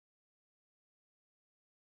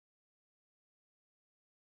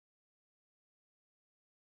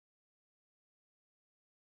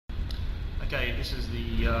Okay, this is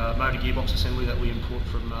the motor gearbox assembly that we import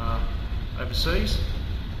from overseas.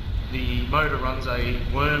 The motor runs a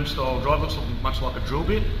worm style drive, looks much like a drill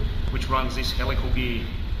bit, which runs this helical gear.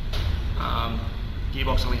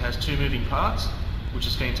 Gearbox only has 2 moving parts, which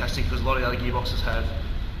is fantastic because a lot of the other gearboxes have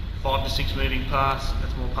 5 to 6 moving parts.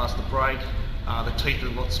 That's more past the brake. The teeth are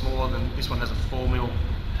a lot smaller than this one. Has a 4mm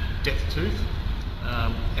depth tooth,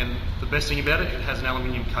 and the best thing about it has an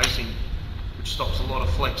aluminium casing, which stops a lot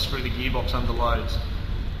of flex through the gearbox under loads,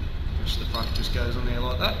 which the front just goes on there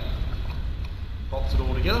like that, bolts it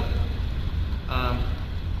all together.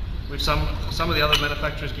 With some of the other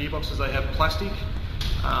manufacturers' gearboxes, they have plastic,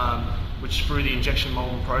 which through the injection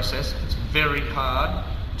moulding process, it's very hard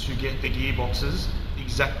to get the gearboxes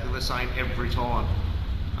exactly the same every time,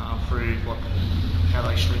 through like how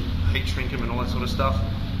they heat shrink them and all that sort of stuff.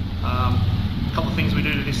 A couple of things we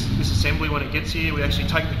do to this assembly when it gets here: we actually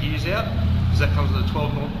take the gears out, because that comes with a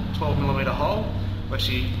 12mm hole. We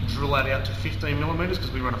actually drill that out to 15mm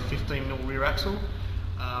because we run a 15mm rear axle,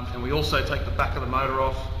 and we also take the back of the motor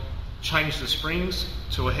off, change the springs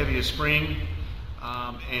to a heavier spring,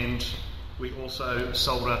 and we also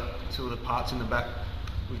solder 2 of the parts in the back.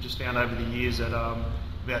 We've just found over the years that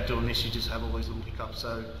without doing this, you just have all these little hiccups,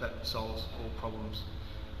 so that solves all problems.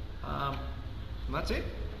 And that's it.